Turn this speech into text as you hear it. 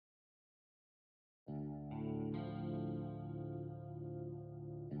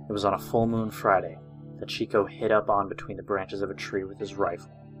It was on a full moon Friday that Chico hid up on between the branches of a tree with his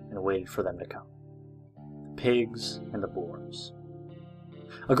rifle and waited for them to come. The pigs and the boars.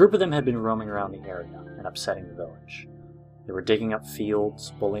 A group of them had been roaming around the area and upsetting the village. They were digging up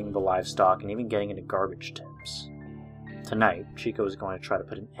fields, bullying the livestock, and even getting into garbage tips. Tonight, Chico was going to try to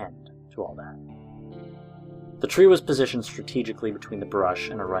put an end to all that. The tree was positioned strategically between the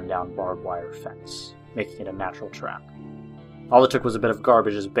brush and a rundown barbed wire fence, making it a natural trap. All it took was a bit of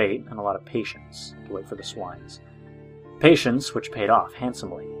garbage as bait and a lot of patience to wait for the swines. Patience which paid off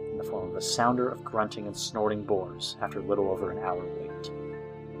handsomely in the form of a sounder of grunting and snorting boars after a little over an hour wait.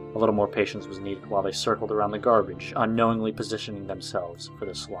 A little more patience was needed while they circled around the garbage, unknowingly positioning themselves for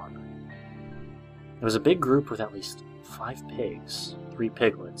the slaughter. It was a big group with at least 5 pigs, 3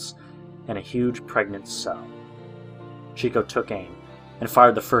 piglets, and a huge pregnant sow. Chico took aim and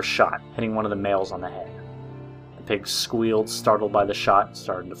fired the first shot, hitting one of the males on the head. The pigs squealed, startled by the shot, and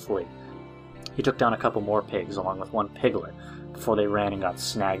started to flee. He took down a couple more pigs along with 1 piglet before they ran and got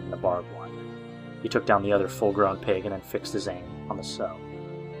snagged in the barbed wire. He took down the other full-grown pig and then fixed his aim on the sow.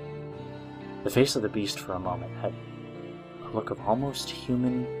 The face of the beast for a moment had a look of almost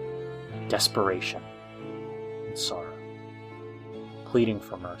human desperation and sorrow, pleading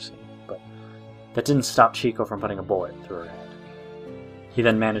for mercy, but that didn't stop Chico from putting a bullet through her head. He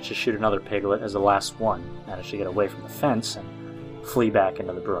then managed to shoot another piglet as the last one managed to get away from the fence and flee back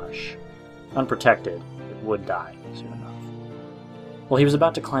into the brush. Unprotected, it would die soon enough. Well, he was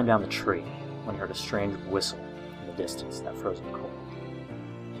about to climb down the tree when he heard a strange whistle in the distance that froze him cold.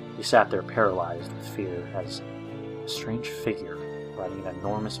 He sat there paralyzed with fear as a strange figure riding an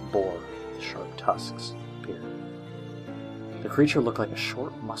enormous boar with sharp tusks appeared. The creature looked like a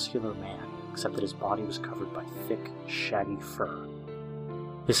short, muscular man, except that his body was covered by thick, shaggy fur.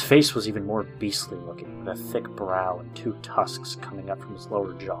 His face was even more beastly looking, with a thick brow and 2 tusks coming up from his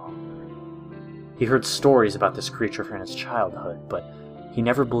lower jaw. He heard stories about this creature from his childhood, but he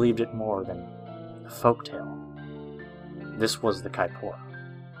never believed it more than a folktale. This was the Kaipora.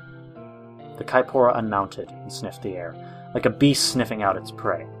 The Kaipora unmounted and sniffed the air, like a beast sniffing out its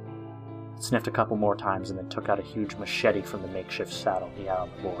prey. It sniffed a couple more times and then took out a huge machete from the makeshift saddle he had on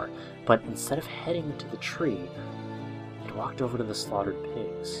the boar, but instead of heading to the tree, it walked over to the slaughtered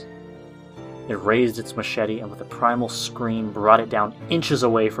pigs. It raised its machete and with a primal scream brought it down inches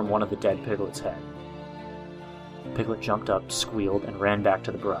away from one of the dead piglet's head. The piglet jumped up, squealed, and ran back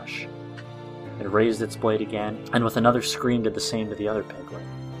to the brush. It raised its blade again, and with another scream did the same to the other piglet.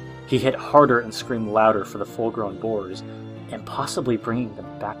 He hit harder and screamed louder for the full-grown boars, and possibly bringing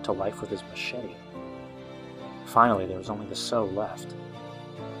them back to life with his machete. Finally, there was only the sow left.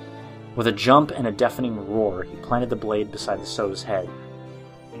 With a jump and a deafening roar, he planted the blade beside the sow's head,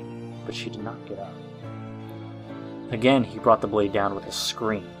 but she did not get up. Again, he brought the blade down with a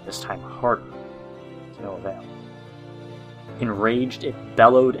scream, this time harder, to no avail. Enraged, it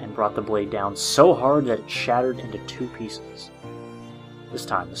bellowed and brought the blade down so hard that it shattered into 2 pieces. This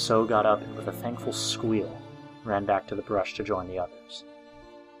time, the sow got up and with a thankful squeal, ran back to the brush to join the others.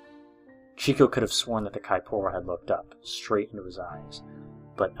 Chico could have sworn that the Kaipora had looked up, straight into his eyes,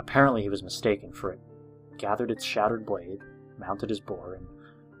 but apparently he was mistaken, for it gathered its shattered blade, mounted his boar, and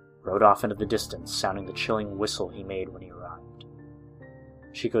rode off into the distance, sounding the chilling whistle he made when he arrived.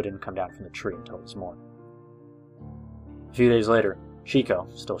 Chico didn't come down from the tree until this morning. A few days later, Chico,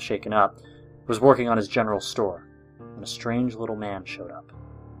 still shaken up, was working on his general store, when a strange little man showed up.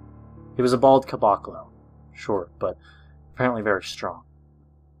 He was a bald caboclo, short, but apparently very strong.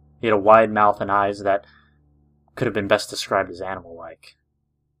 He had a wide mouth and eyes that could have been best described as animal-like.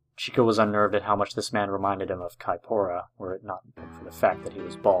 Chico was unnerved at how much this man reminded him of Kaipora, were it not been for the fact that he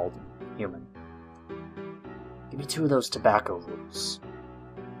was bald and human. "Give me 2 of those tobacco rolls,"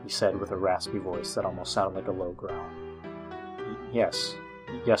 he said with a raspy voice that almost sounded like a low growl. Yes,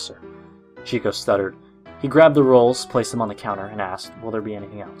 sir," Chico stuttered. He grabbed the rolls, placed them on the counter, and asked, "Will there be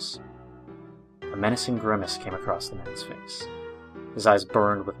anything else?" A menacing grimace came across the man's face. His eyes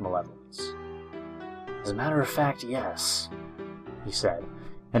burned with malevolence. "As a matter of fact, yes," he said,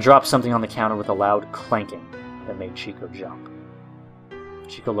 and dropped something on the counter with a loud clanking that made Chico jump.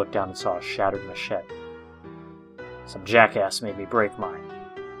 Chico looked down and saw a shattered machete. "Some jackass made me break mine.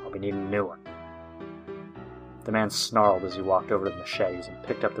 I'll be needing a new one." The man snarled as he walked over to the machetes and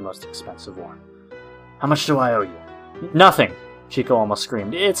picked up the most expensive one. "How much do I owe you?" "Nothing!" Chico almost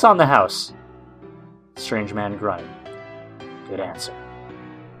screamed. "It's on the house." The strange man grunted. "Good answer."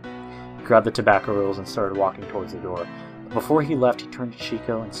 He grabbed the tobacco rolls and started walking towards the door. But before he left, he turned to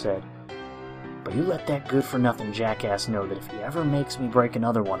Chico and said, "But you let that good-for-nothing jackass know that if he ever makes me break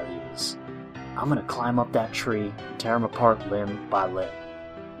another one of these, I'm gonna climb up that tree and tear him apart limb by limb.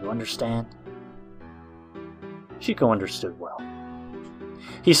 You understand? Chico understood well.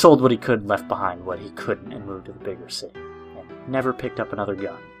 He sold what he could and left behind what he couldn't and moved to the bigger city, and never picked up another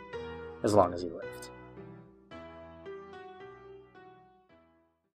gun as long as he lived.